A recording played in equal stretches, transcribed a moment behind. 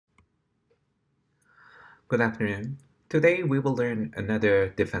Good afternoon. Today we will learn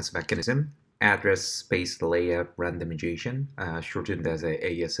another defense mechanism, address space layout randomization, shortened as a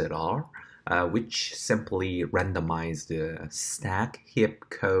ASLR, which simply randomizes the stack, heap,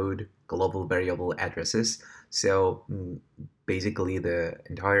 code, global variable addresses. So basically the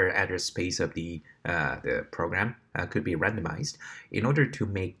entire address space of the program could be randomized in order to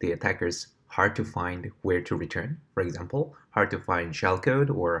make the attackers hard to find where to return. For example, hard to find shellcode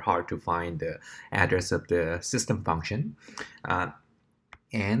or hard to find the address of the system function. Uh,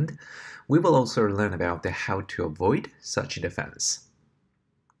 and we will also learn about how to avoid such defense.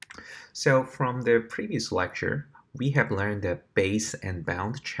 So from the previous lecture, we have learned that base and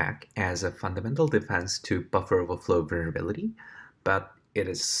bound check as a fundamental defense to buffer overflow vulnerability, but it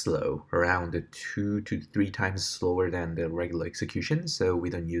is slow, around 2 to 3 times slower than the regular execution, so we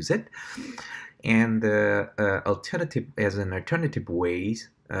don't use it. And as an alternative ways,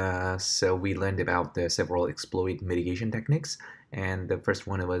 so we learned about the several exploit mitigation techniques, and the first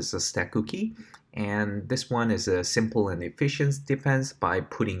one was a stack cookie. And this one is a simple and efficient defense by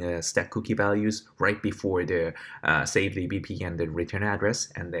putting stack cookie values right before the save the BP and the return address.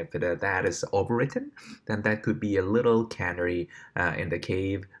 And if that is overwritten, then that could be a little canary in the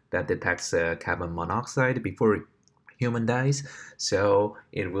cave that detects carbon monoxide before human dies. So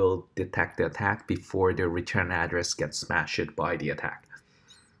it will detect the attack before the return address gets smashed by the attack.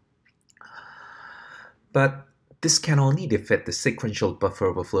 But this can only defeat the sequential buffer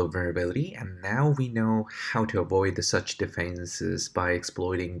overflow vulnerability, and now we know how to avoid such defenses by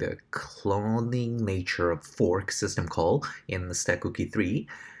exploiting the cloning nature of fork system call in stack cookie 3.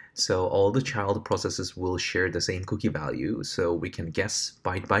 So all the child processes will share the same cookie value, so we can guess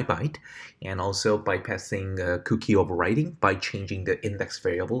byte by byte, and also bypassing cookie overriding by changing the index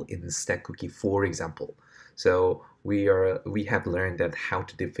variable in stack cookie 4 example. So we have learned that how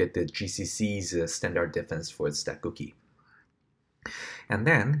to defeat the GCC's standard defense for stack cookie. And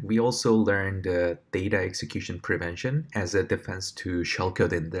then we also learned data execution prevention as a defense to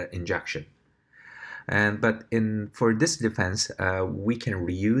shellcode injection. But for this defense, we can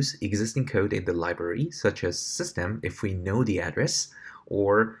reuse existing code in the library, such as system, if we know the address,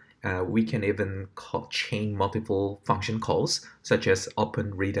 or we can even chain multiple function calls, such as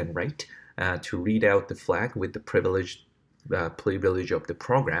open, read, and write, to read out the flag with the privilege of the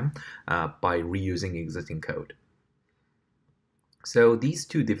program by reusing existing code. So these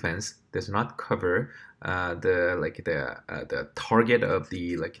two defense does not cover the target of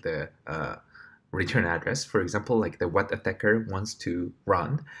the return address, for example, like what attacker wants to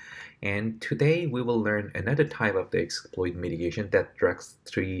run. And today we will learn another type of the exploit mitigation that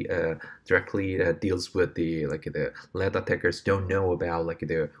directly deals with the let attackers don't know about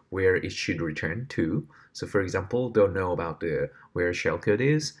where it should return to. So for example, don't know about where shellcode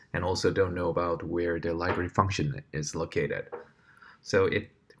is, and also don't know about where the library function is located. So it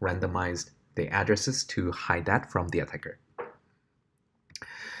randomized the addresses to hide that from the attacker.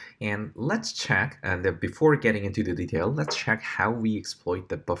 And let's check, and before getting into the detail, let's check how we exploit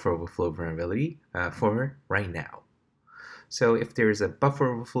the buffer overflow vulnerability for right now. So if there is a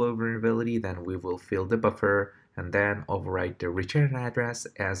buffer overflow vulnerability, then we will fill the buffer and then overwrite the return address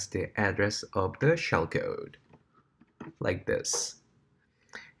as the address of the shellcode, like this.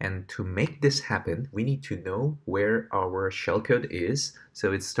 And to make this happen, we need to know where our shellcode is.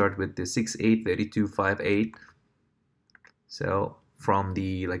 So it starts with the 683258. So from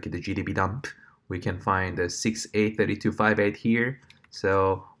the GDB dump, we can find the 683258 here.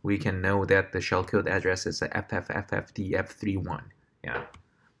 So we can know that the shellcode address is FFFFDF31. Yeah.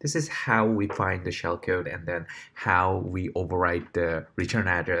 This is how we find the shellcode and then how we overwrite the return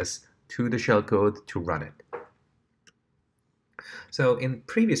address to the shellcode to run it. So in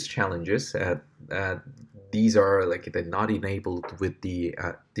previous challenges, these are they're not enabled with the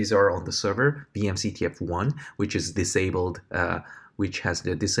these are on the server BMCTF1, which is disabled, which has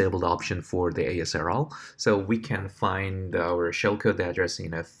the disabled option for the ASLR. So we can find our shellcode address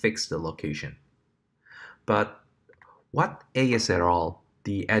in a fixed location. But what ASLR,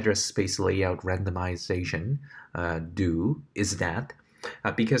 the address space layout randomization, do is that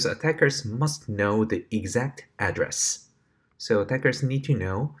because attackers must know the exact address. So attackers need to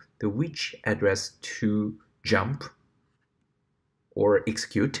know which address to jump or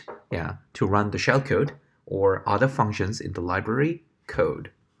execute, to run the shellcode or other functions in the library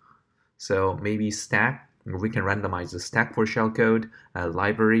code. So maybe stack, we can randomize the stack for shellcode,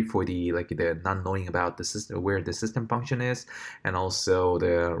 library for the not knowing about the system, where the system function is, and also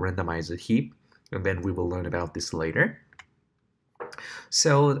the randomizer heap. And then we will learn about this later.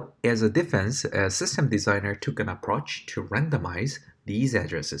 So as a defense, a system designer took an approach to randomize these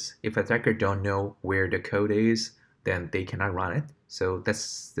addresses. If attacker don't know where the code is, then they cannot run it. So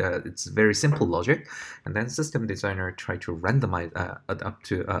that's it's very simple logic. And then system designer try to randomize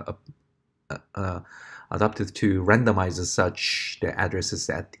adapted to randomize such the addresses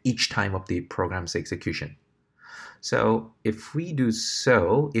at each time of the program's execution. So if we do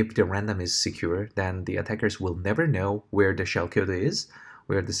so, if the random is secure, then the attackers will never know where the shellcode is,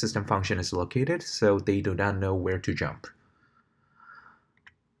 where the system function is located, so they do not know where to jump.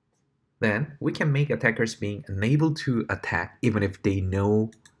 Then we can make attackers being unable to attack even if they know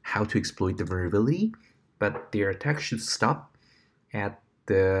how to exploit the vulnerability, but their attack should stop at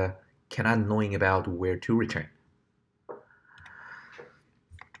the cannot knowing about where to return.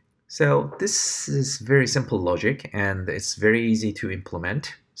 So this is very simple logic and it's very easy to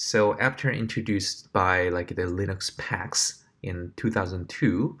implement. So after introduced by the Linux packs in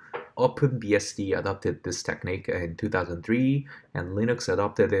 2002, OpenBSD adopted this technique in 2003 and Linux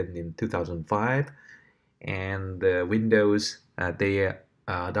adopted it in 2005, and Windows they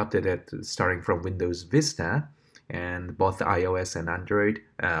adopted it starting from Windows Vista, and both iOS and Android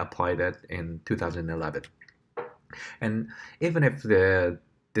applied it in 2011. And even if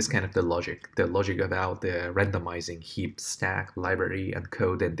this kind of the logic about the randomizing heap, stack, library, and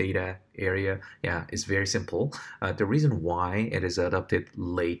code and data area, is very simple. The reason why it is adopted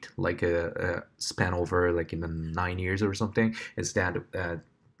late, like a span over in the 9 years or something, is that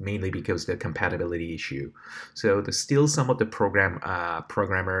mainly because the compatibility issue. So still some of the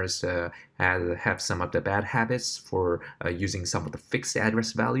programmers have some of the bad habits for using some of the fixed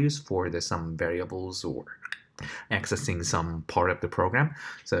address values for some variables or accessing some part of the program.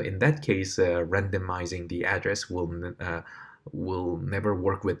 So in that case, randomizing the address will never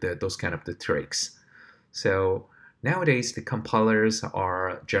work with those kind of the tricks. So nowadays the compilers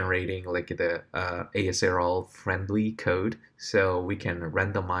are generating the ASLR friendly code, so we can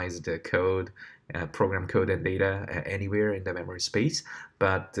randomize the code, program code and data anywhere in the memory space.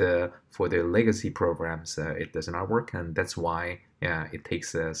 But for the legacy programs, it does not work, and that's why it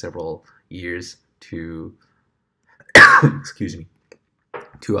takes several years to excuse me,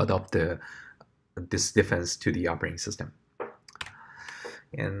 to adopt this defense to the operating system.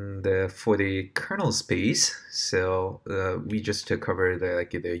 And for the kernel space, so we just cover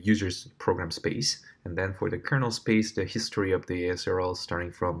the user's program space, and then for the kernel space, the history of the ASLR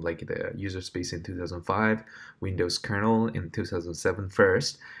starting from the user space in 2005, Windows kernel in 2007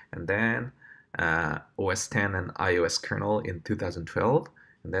 first, and then OS 10 and iOS kernel in 2012,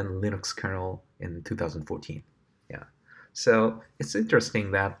 and then Linux kernel in 2014. So it's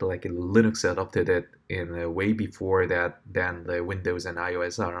interesting that Linux adopted it in a way before that than the Windows and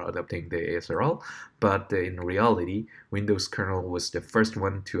iOS are adopting the ASLR, but in reality, Windows kernel was the first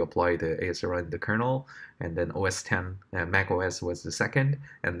one to apply the ASLR in the kernel, and then OS 10, Mac OS was the second,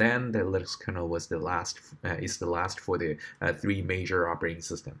 and then the Linux kernel was the last for the three major operating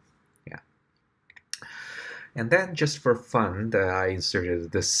systems. And then just for fun, I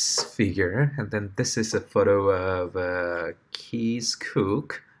inserted this figure, and then this is a photo of Keith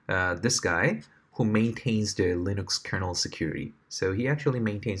Cook, this guy, who maintains the Linux kernel security. So he actually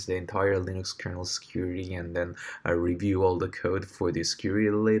maintains the entire Linux kernel security and then review all the code for the security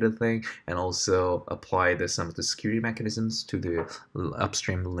related thing, and also apply some of the security mechanisms to the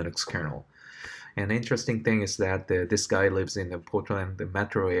upstream Linux kernel. And the interesting thing is that this guy lives in the Portland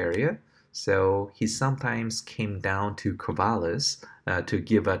metro area. So he sometimes came down to Corvallis to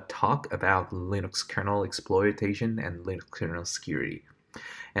give a talk about Linux kernel exploitation and Linux kernel security.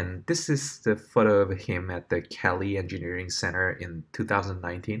 And this is the photo of him at the Cali Engineering Center in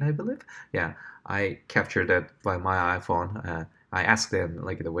 2019, I believe. I captured that by my iPhone. I asked them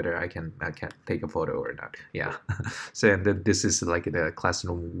whether I can take a photo or not. So and then this is the class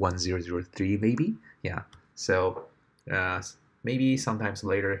 1003 maybe. So maybe sometimes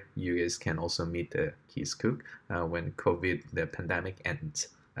later you guys can also meet Keith Cook when the pandemic ends,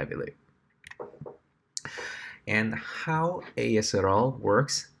 I believe. And how ASLR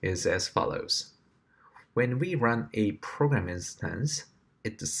works is as follows. When we run a program instance,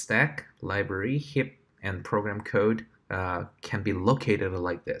 its stack, library, heap, and program code can be located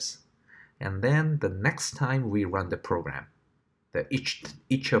like this. And then the next time we run the program,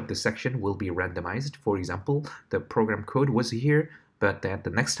 each of the section will be randomized. For example, the program code was here, but at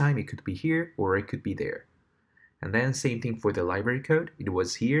the next time it could be here or it could be there. And then same thing for the library code. It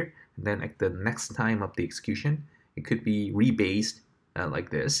was here, and then at the next time of the execution, it could be rebased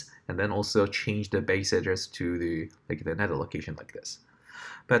like this, and then also change the base address to the net location like this.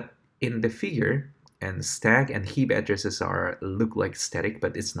 But in the figure, and stack and heap addresses look like static,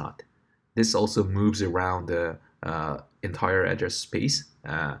 but it's not. This also moves around entire address space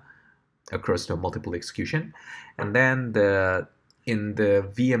across the multiple execution. And then in the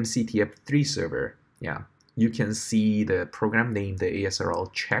VMCTF3 server, yeah, you can see the program named the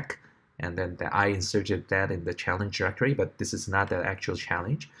ASLR check, and then I inserted that in the challenge directory, but this is not the actual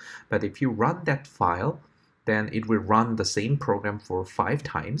challenge. But if you run that file, then it will run the same program for 5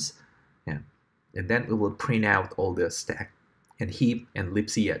 times, yeah, and then it will print out all the stack and heap and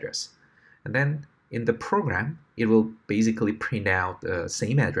libc address. And then in the program, it will basically print out the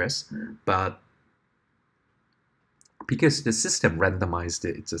same address, but because the system randomized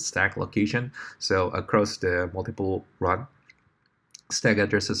its stack location, so across the multiple run, stack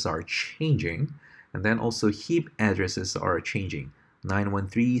addresses are changing, and then also heap addresses are changing.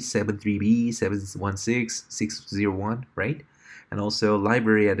 91373B, 716, 601, right? And also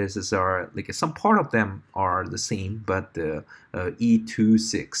library addresses are, like, some part of them are the same, but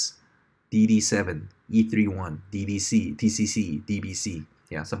E26, DD7, E31, DDC, TCC, DBC,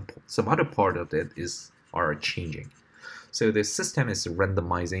 yeah, some other part of it are changing. So the system is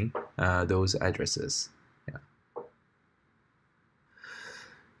randomizing those addresses. Yeah.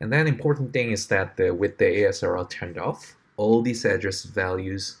 And then important thing is that with the ASLR turned off, all these address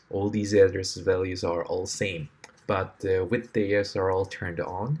values are all same. But with the ASLR turned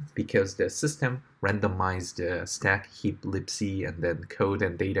on, because the system randomized the stack, heap, libc, and then code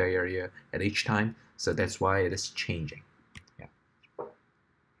and data area at each time, so that's why it is changing. Yeah.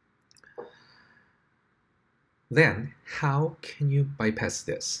 Then, how can you bypass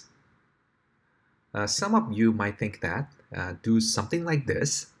this? Some of you might think that do something like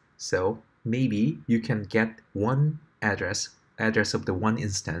this. So maybe you can get one address of the one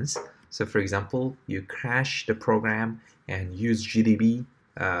instance. So for example, you crash the program and use GDB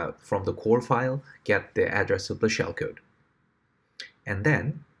from the core file, get the address of the shellcode. And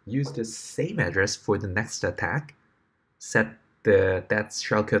then use the same address for the next attack, set that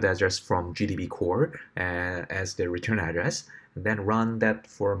shellcode address from GDB core as the return address, and then run that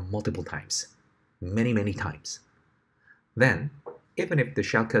for multiple times, many times. Then, even if the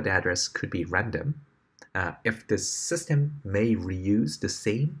shellcode address could be random, if the system may reuse the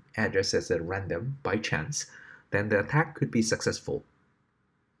same address as a random by chance, then the attack could be successful.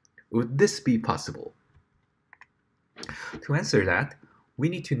 Would this be possible? To answer that, we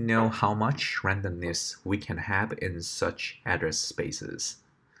need to know how much randomness we can have in such address spaces.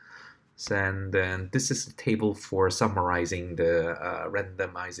 And then this is the table for summarizing the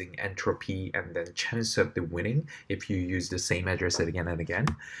randomizing entropy and then chance of the winning if you use the same address again and again.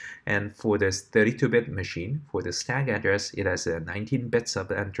 And for this 32-bit machine, for the stack address, it has 19 bits of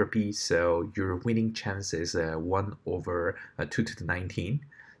entropy, so your winning chance is 1 over 2 to the 19.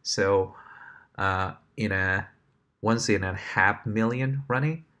 So once in a half million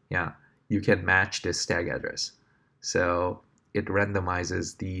running, yeah, you can match the stack address. So it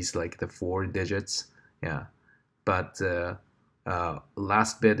randomizes these, like the 4 digits, yeah, but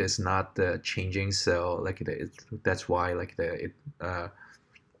last bit is not changing, so like that's why like it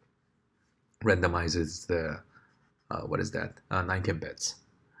randomizes the 19 bits.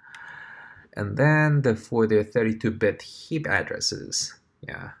 And then for the 32-bit heap addresses,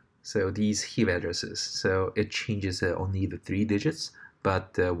 yeah, so these heap addresses, so it changes only the 3 digits,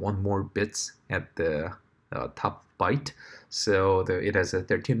 but 1 more bits at the top byte. So it has a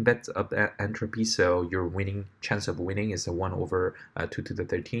 13 bits of entropy, so your chance of winning is 1 over 2 to the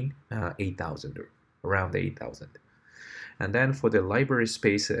 13, 8,000, or around 8,000. And then for the library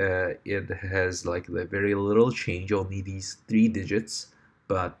space, it has like the very little change, only these 3 digits,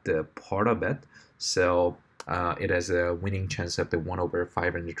 but part of it. So it has a winning chance of the 1 over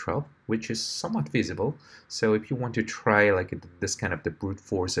 512, which is somewhat feasible. So if you want to try like this kind of the brute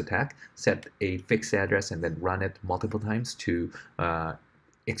force attack, set a fixed address and then run it multiple times to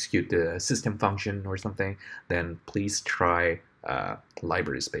execute the system function or something, then please try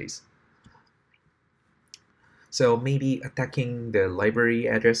library space. So maybe attacking the library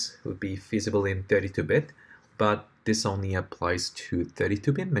address would be feasible in 32-bit, but this only applies to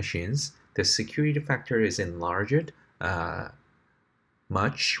 32-bit machines. The security factor is enlarged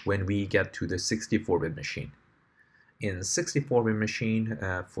much when we get to the 64-bit machine. In 64-bit machine,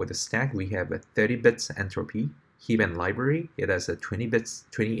 for the stack, we have a 30 bits entropy. Heap and library, it has a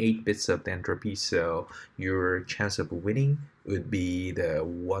 28 bits of the entropy, so your chance of winning would be the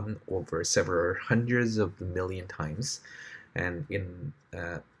 1 over several hundreds of million times. And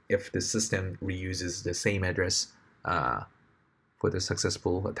if the system reuses the same address for the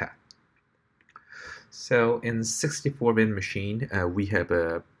successful attack. So in 64-bit machine, we have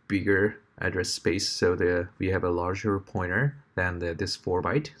a bigger address space, so we have a larger pointer than this 4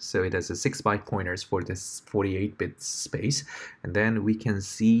 byte, so it has a 6 byte pointers for this 48-bit space, and then we can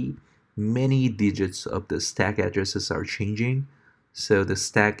see many digits of the stack addresses are changing. So the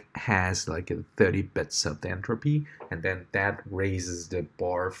stack has like 30 bits of the entropy, and then that raises the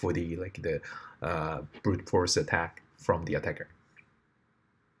bar for the brute force attack from the attacker.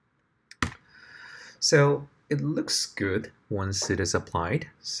 So it looks good once it is applied.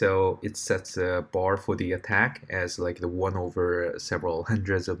 So it sets a bar for the attack as like the 1 over several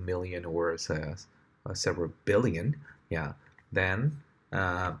hundreds of million or several billion. Yeah. Then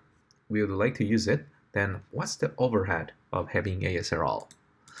we would like to use it. Then what's the overhead of having ASLR?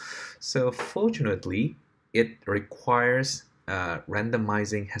 So fortunately, it requires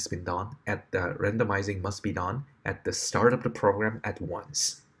randomizing has been done randomizing must be done at the start of the program at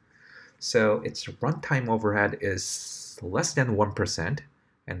once. So its runtime overhead is less than 1%.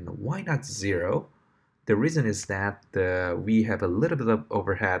 And why not 0? The reason is that we have a little bit of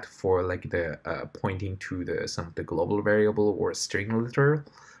overhead for like the pointing to some of the global variable or string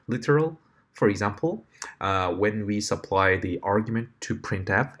literal. For example, when we supply the argument to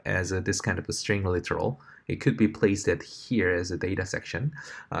printf as this kind of a string literal, it could be placed at here as a data section.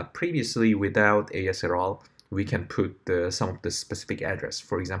 Previously, without ASLR, we can put some of the specific address.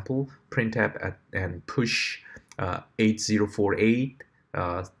 For example, printf and push 8048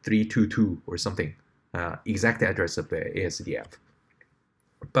 322 or something, exact address of the ASDF.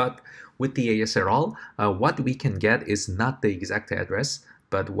 But with the ASLR, what we can get is not the exact address,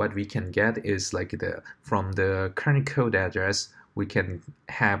 but what we can get is like from the current code address, we can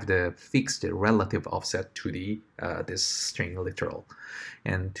have the fixed relative offset to the this string literal.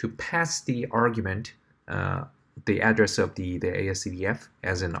 And to pass the argument, the address of the ASCDF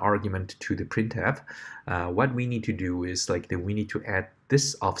as an argument to the printf, what we need to do is we need to add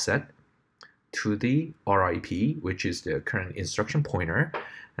this offset to the RIP, which is the current instruction pointer,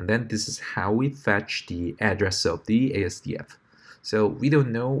 and then this is how we fetch the address of the ASDF. So we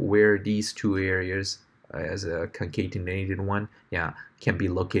don't know where these two areas as a concatenated one, can be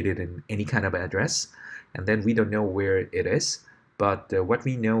located in any kind of address, and then we don't know where it is. But what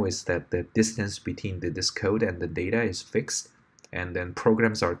we know is that the distance between this code and the data is fixed, and then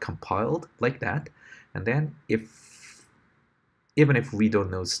programs are compiled like that. And then even if we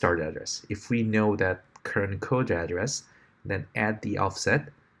don't know start address, if we know that current code address, then add the offset,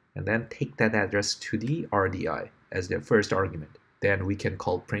 and then take that address to the RDI as the first argument. Then we can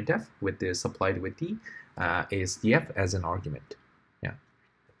call printf with the supplied with the ASDF as an argument.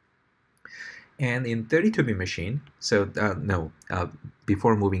 And in 32-bit machine, so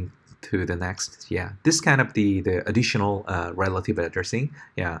before moving to the next, this kind of the additional relative addressing,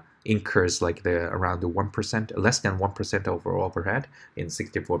 incurs like around the 1%, less than 1% overall overhead in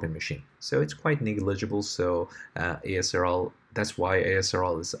 64-bit machine. So it's quite negligible. So ASLR, that's why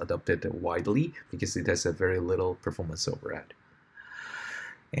ASLR is adopted widely, because it has a very little performance overhead.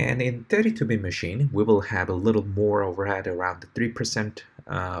 And in 32-bit machine, we will have a little more overhead, around 3%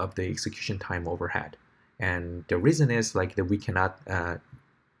 of the execution time overhead. And the reason is that we cannot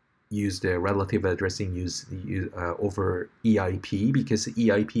use the relative addressing over EIP, because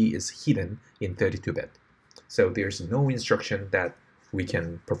EIP is hidden in 32-bit. So there's no instruction that we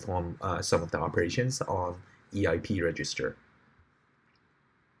can perform some of the operations on EIP register.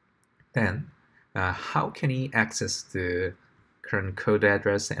 Then, how can he access the current code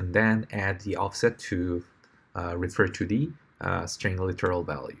address and then add the offset to refer to the string literal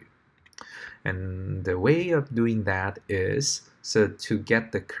value? And the way of doing that is, so to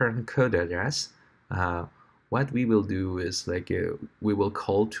get the current code address, what we will do is we will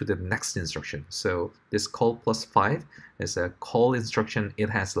call to the next instruction. So this call plus 5 is a call instruction. It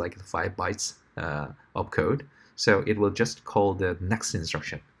has 5 bytes of code. So it will just call the next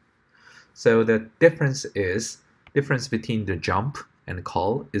instruction. So the difference between the jump and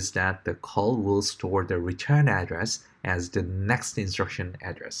call is that the call will store the return address as the next instruction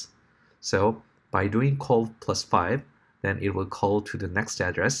address. So by doing call plus 5, then it will call to the next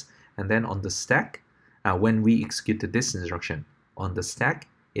address, and then on the stack, when we execute this instruction on the stack,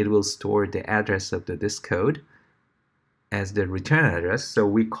 it will store the address of this code as the return address. So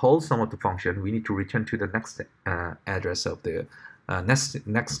we call some of the function, we need to return to the next address of the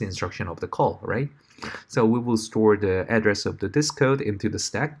next instruction of the call, right? So we will store the address of this code into the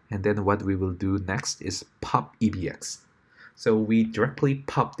stack, and then what we will do next is pop EBX. So we directly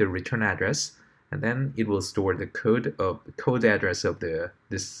pop the return address, and then it will store the code address of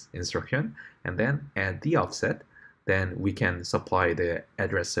this instruction, and then add the offset. Then we can supply the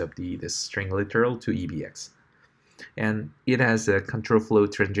address of this string literal to EBX. and it has a control flow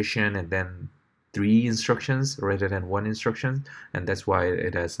transition and then 3 instructions rather than 1 instruction, and that's why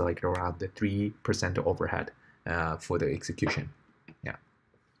it has like around the 3% overhead for the execution. Yeah.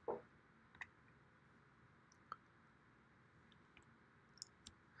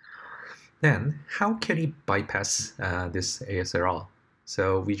 Then how can we bypass this ASLR?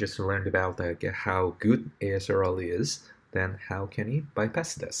 So we just learned about how good ASLR is. Then how can we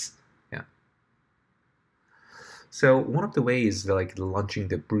bypass this? Yeah. So one of the ways is like launching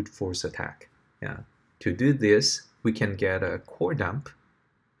the brute force attack. Yeah. To do this, we can get a core dump,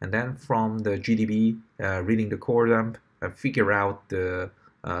 and then from the GDB, reading the core dump, figure out the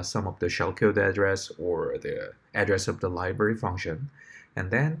some of the shellcode address or the address of the library function,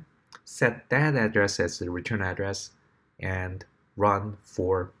 and then set that address as the return address and run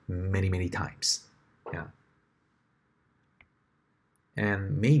for many times. Yeah.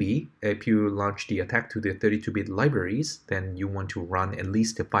 And maybe if you launch the attack to the 32-bit libraries, then you want to run at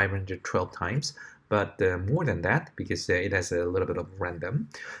least 512 times. But more than that, because it has a little bit of random,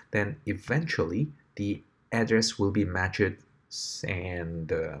 then eventually the address will be matched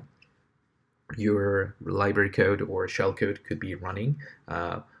and your library code or shell code could be running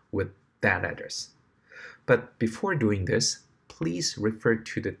with that address. But before doing this, please refer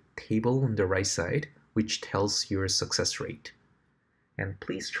to the table on the right side, which tells your success rate. And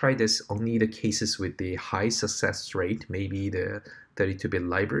please try this only the cases with the high success rate, maybe the 32-bit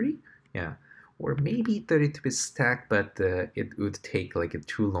library, yeah, or maybe 32-bit stack, but it would take like a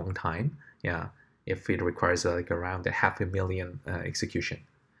too long time, yeah, if it requires like around 500,000 execution.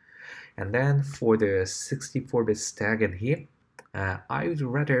 And then for the 64-bit stack and heap, I would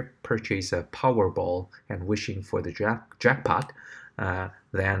rather purchase a Powerball and wishing for the jackpot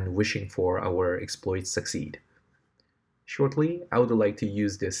than wishing for our exploits succeed. Shortly, I would like to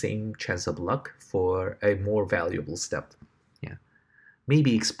use the same chance of luck for a more valuable step. Yeah,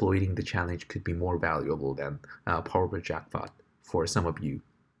 maybe exploiting the challenge could be more valuable than Powerball jackpot for some of you.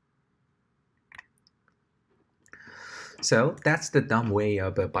 So that's the dumb way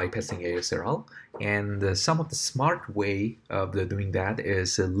of bypassing ASLR, and some of the smart way of doing that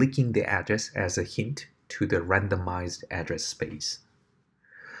is leaking the address as a hint to the randomized address space.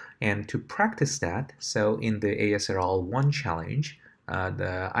 And to practice that, so in the ASLR 1 challenge,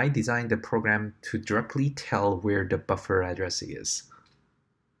 I designed the program to directly tell where the buffer address is.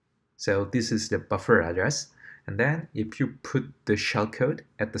 So this is the buffer address, and then if you put the shellcode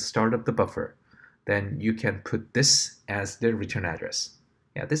at the start of the buffer, then you can put this as the return address.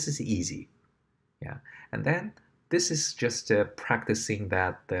 Yeah, this is easy. Yeah, and then this is just practicing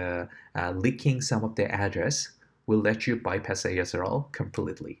that leaking some of the address will let you bypass ASLR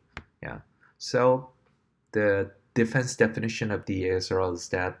completely. Yeah. So the defense definition of the ASLR is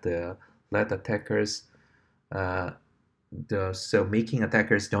that let attackers so making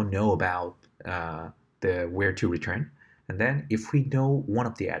attackers don't know about the where to return, and then if we know one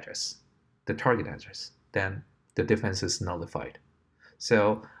of the address, the target address, then the defense is nullified.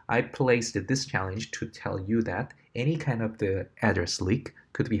 So I placed this challenge to tell you that any kind of the address leak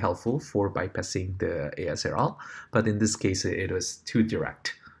could be helpful for bypassing the ASLR, but in this case it was too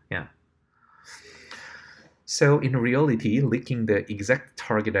direct. Yeah. So in reality, leaking the exact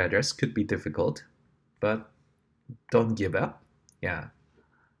target address could be difficult, but don't give up. Yeah.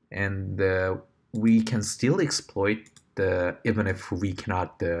 And we can still exploit even if we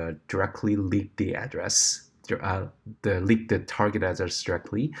cannot directly leak the address, leak the target address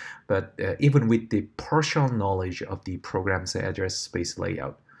directly, but even with the partial knowledge of the program's address space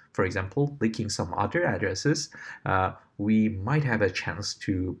layout, for example, leaking some other addresses, we might have a chance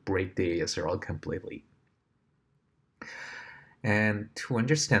to break the ASLR completely. And to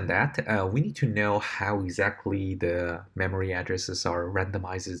understand that, we need to know how exactly the memory addresses are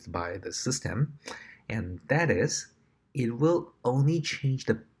randomized by the system, and that is, it will only change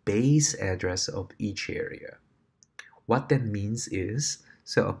the base address of each area. What that means is,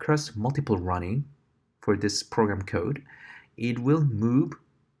 so across multiple running for this program code, it will move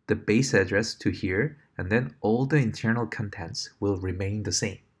the base address to here, and then all the internal contents will remain the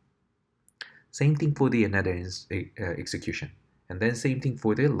same. Same thing for the another execution, and then same thing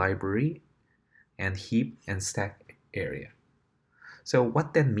for the library and heap and stack area. So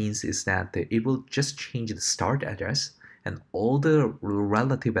what that means is that it will just change the start address, and all the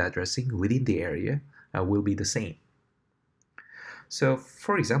relative addressing within the area will be the same. So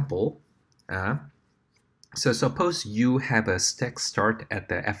for example, so suppose you have a stack start at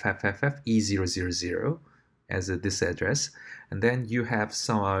the FFFFE000 as this address, and then you have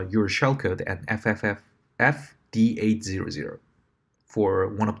some your shellcode at FFFFD800 for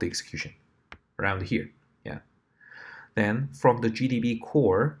one of the execution around here. Yeah. Then from the GDB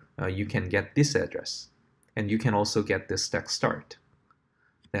core, you can get this address. And you can also get the stack start.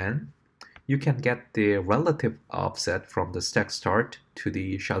 Then you can get the relative offset from the stack start to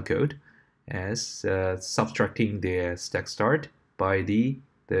the shellcode as subtracting the stack start by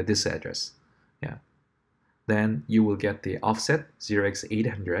this address. Yeah. Then you will get the offset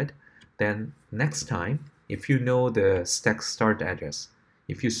 0x800. Then next time, if you know the stack start address,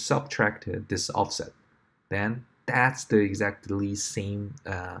 if you subtract this offset, then that's the exactly same,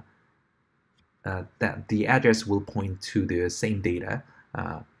 that the address will point to the same data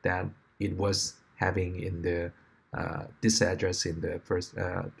that it was having in the this address in the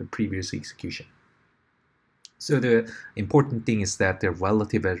previous execution. So the important thing is that the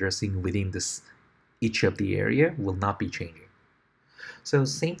relative addressing within each of the area will not be changing. So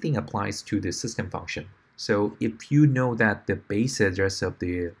same thing applies to the system function. So if you know that the base address of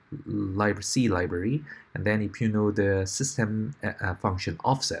the C library, and then if you know the system function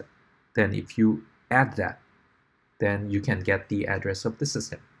offset, then if you add that, then you can get the address of the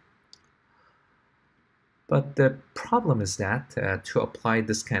system. But the problem is that to apply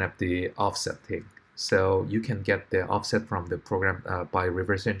this kind of the offset thing, so you can get the offset from the program by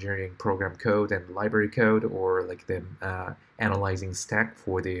reverse engineering program code and library code, or like the analyzing stack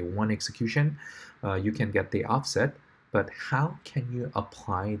for the one execution. You can get the offset, but how can you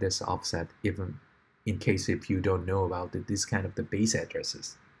apply this offset even in case if you don't know about this kind of the base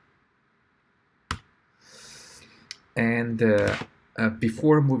addresses? And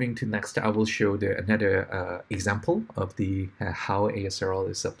before moving to next, I will show another example of how ASLR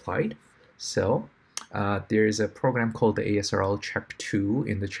is applied. So there is a program called the ASLR check2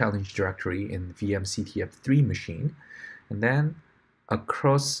 in the challenge directory in VMCTF3 machine. And then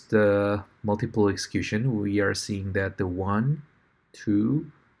across the multiple execution, we are seeing that the 1,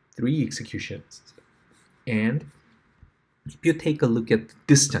 2, 3 executions. And if you take a look at the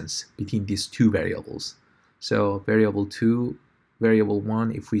distance between these two variables, so variable 2, variable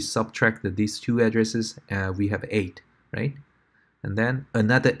 1, if we subtract these two addresses, we have 8, right? And then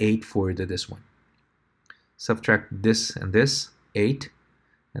another 8 for this one. Subtract this and this, 8,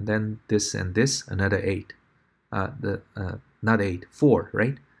 and then this and this, another 8. Not 8, 4,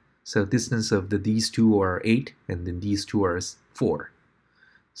 right? So distance of these two are 8, and then these two are 4.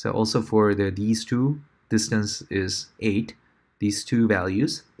 So also for these two, distance is 8. These two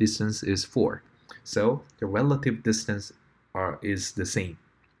values, distance is 4. So the relative distance is the same.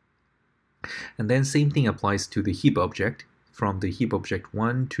 And then same thing applies to the heap object. From the heap object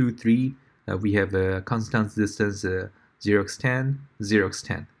 1, 2, 3, we have a constant distance 0x10,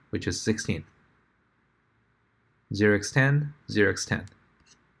 0x10, which is 16. 0x10, 0x10,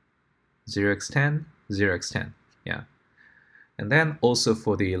 0x10, 0x10, yeah. And then also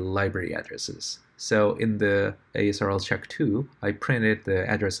for the library addresses. So in the ASLR check2, I printed the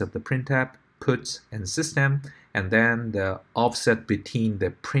address of the printf, puts, and system, and then the offset between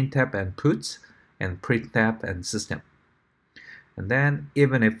the printf and puts, and printf and system. And then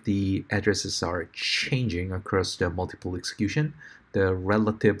even if the addresses are changing across the multiple execution, the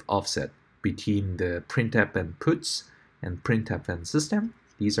relative offset between the printf and puts and printf and system,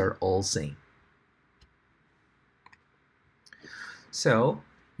 these are all same. So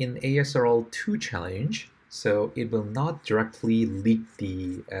in ASLR 2 challenge, so it will not directly leak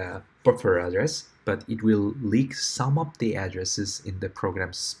the buffer address, but it will leak some of the addresses in the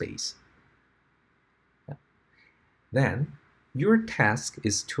program space. Then your task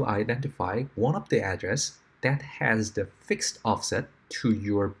is to identify one of the address that has the fixed offset to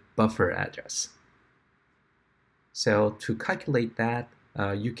your buffer address. So to calculate that,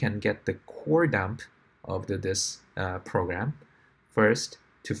 you can get the core dump of this program first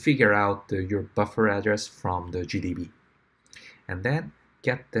to figure out your buffer address from the GDB, and then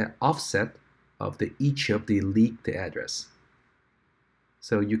get the offset of each of the leaked address.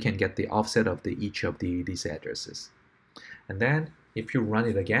 So you can get the offset of each of these addresses. And then if you run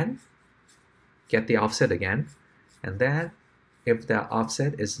it again, get the offset again, and then if the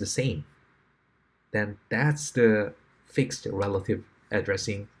offset is the same, then that's the fixed relative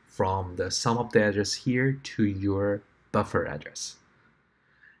addressing from the sum of the address here to your buffer address.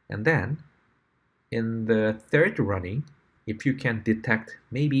 And then in the third running, if you can detect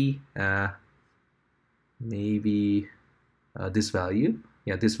maybe this value,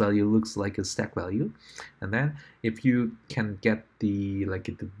 yeah, this value looks like a stack value, and then if you can get the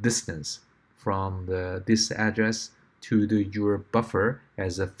distance from this address to your buffer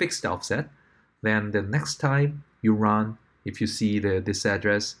as a fixed offset, then the next time you run, if you see this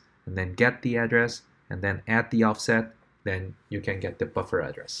address and then get the address and then add the offset, then you can get the buffer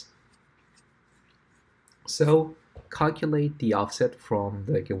address. So calculate the offset from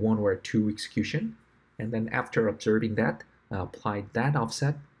like a 1 or 2 execution, and then after observing that, apply that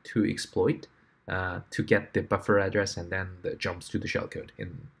offset to exploit to get the buffer address and then the jumps to the shellcode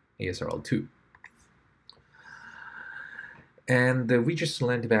in ASLR2. And we just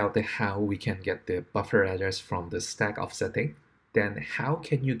learned about how we can get the buffer address from the stack offsetting. Then how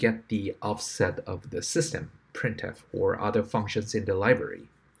can you get the offset of the system, printf, or other functions in the library?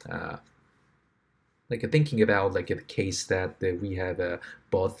 Like thinking about like a case that we have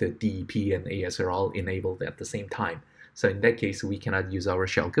both the DEP and ASLR enabled at the same time. So in that case, we cannot use our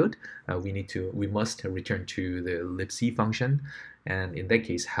shellcode. We must return to the libc function. And in that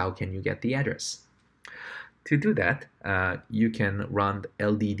case, how can you get the address? To do that, you can run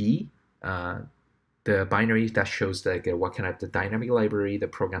LDD, the binary that shows like what kind of the dynamic library the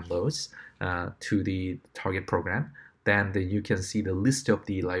program loads to the target program. Then you can see the list of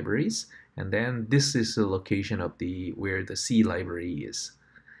the libraries, and then this is the location of where the C library is.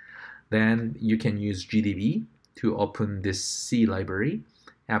 Then you can use GDB to open this C library.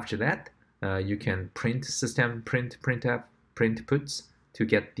 After that, you can print system, printf, print puts to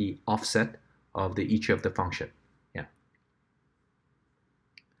get the offset of each of the function. Yeah.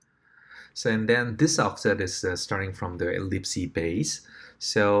 So and then this offset is starting from the libc base.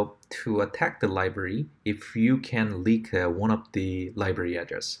 So to attack the library, if you can leak one of the library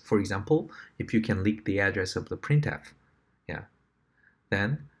address, for example, if you can leak the address of the printf, yeah,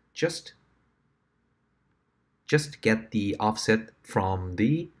 then just get the offset from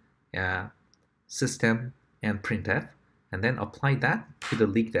the system and printf, and then apply that to the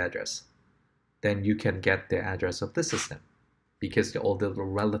leaked address. Then you can get the address of the system because all the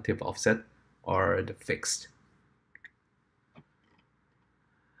relative offset are fixed.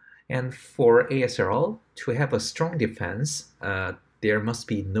 And for ASLR, to have a strong defense, there must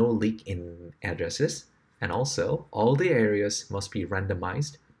be no leak in addresses, and also all the areas must be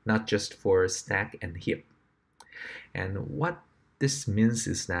randomized, not just for stack and heap. And what this means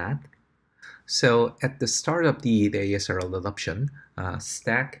is that, so at the start of the ASLR adoption,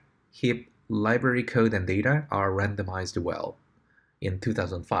 stack, heap, library code and data are randomized well in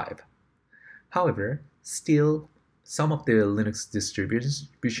 2005. However, still some of the Linux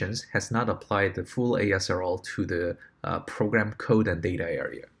distributions has not applied the full ASLR to the program code and data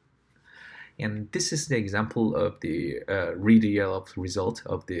area. And this is the example of the read-ELF result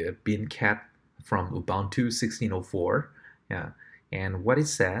of the bincat from Ubuntu 16.04. Yeah. And what it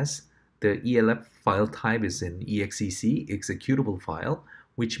says, the ELF file type is an exec, executable file,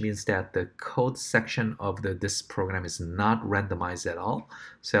 which means that the code section of this program is not randomized at all.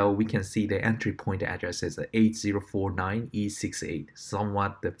 So we can see the entry point address is 8049E68,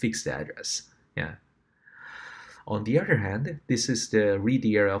 somewhat the fixed address. Yeah. On the other hand, this is the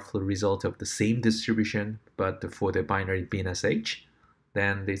read-ELF result of the same distribution, but for the binary binsh.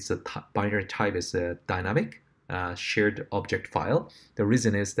 Then this binary type is a dynamic shared object file. The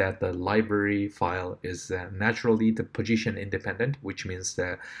reason is that the library file is naturally the position independent, which means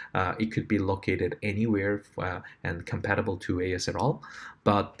that it could be located anywhere and compatible to ASLR,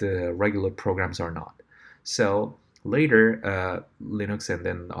 but the regular programs are not. So later, Linux and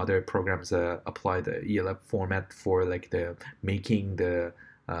then other programs apply the ELF format for like the making the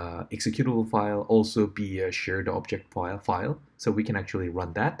executable file also be a shared object file, so we can actually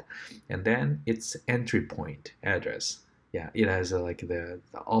run that. And then its entry point address, yeah, it has like the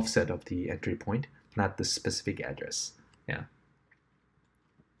offset of the entry point, not the specific address. Yeah.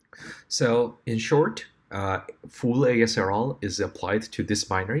 So in short, full ASLR is applied to this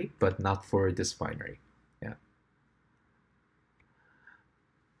binary, but not for this binary. Yeah.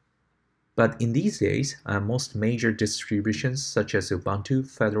 But in these days, most major distributions such as Ubuntu,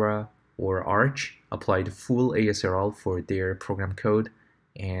 Fedora, or Arch applied full ASLR for their program code,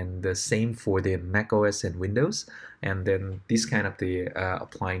 and the same for the macOS and Windows. And then this kind of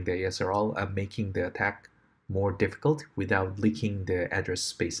applying the ASLR, making the attack more difficult without leaking the address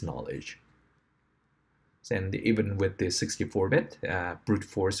space knowledge. And even with the 64-bit, brute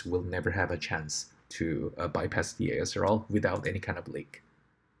force will never have a chance to bypass the ASLR without any kind of leak.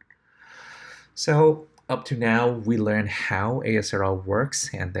 So up to now, we learned how ASLR works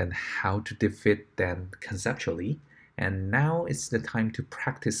and then how to defeat them conceptually. And now it's the time to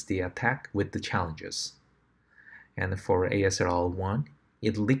practice the attack with the challenges. And for ASLR 1,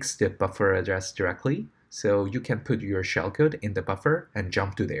 it leaks the buffer address directly, so you can put your shellcode in the buffer and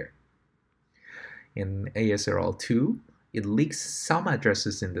jump to there. In ASLR 2, it leaks some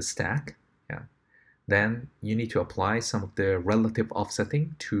addresses in the stack. Yeah. Then you need to apply some of the relative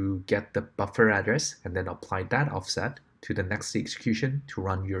offsetting to get the buffer address and then apply that offset to the next execution to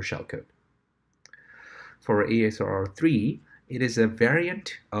run your shellcode. For ASLR 3, it is a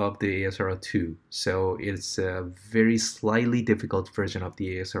variant of the ASLR 2, so it's a very slightly difficult version of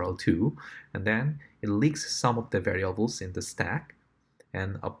the ASLR 2, and then it leaks some of the variables in the stack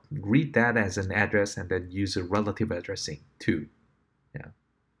and read that as an address and then use a relative addressing too. Yeah.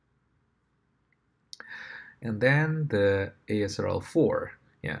 And then the ASLR 4,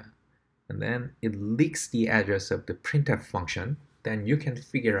 yeah. And then it leaks the address of the printf function. Then you can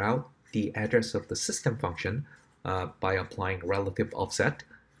figure out the address of the system function by applying relative offset,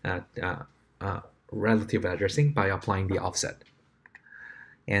 relative addressing by applying the offset.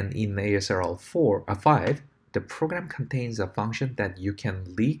 And in ASLR 5, the program contains a function that you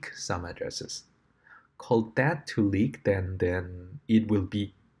can leak some addresses. Call that to leak, then it will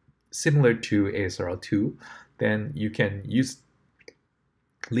be similar to ASLR 2. Then you can use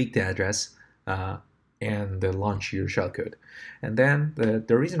leak the address and launch your shellcode. And then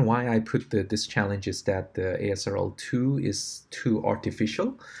the reason why I put this challenge is that the ASLR 2 is too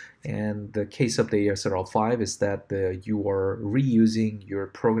artificial, and the case of the ASLR 5 is that you are reusing your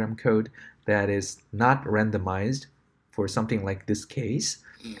program code that is not randomized for something like this case,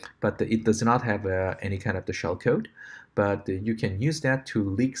 but it does not have any kind of the shellcode. But you can use that to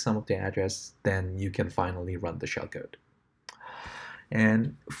leak some of the address, then you can finally run the shellcode.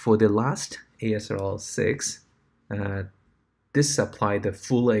 And for the last ASLR 6, this applied the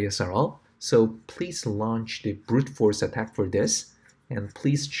full ASLR. So please launch the brute force attack for this, and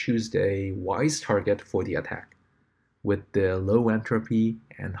please choose a wise target for the attack with the low entropy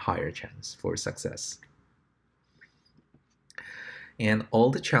and higher chance for success. And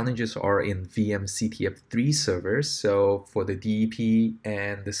all the challenges are in VMCTF3 servers. So for the DEP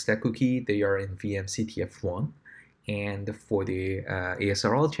and the stack cookie, they are in VMCTF1. And for the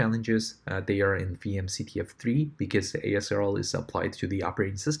ASLR challenges, they are in VMCTF3 because the ASLR is applied to the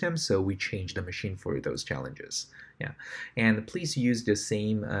operating system, so we change the machine for those challenges. Yeah, and please use the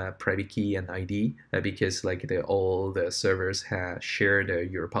same private key and ID because like all the servers have shared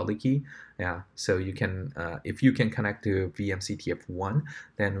your public key. Yeah, so you can if you can connect to VMCTF1,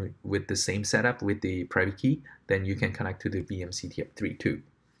 then with the same setup with the private key, then you can connect to the VMCTF3 too.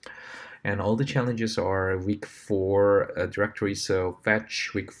 And all the challenges are week 4 directory, so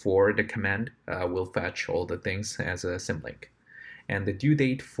fetch week 4, the command will fetch all the things as a symlink. And the due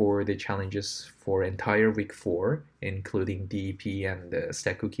date for the challenges for entire week 4, including DEP and the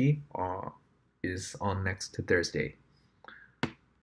stack cookie, is on next Thursday.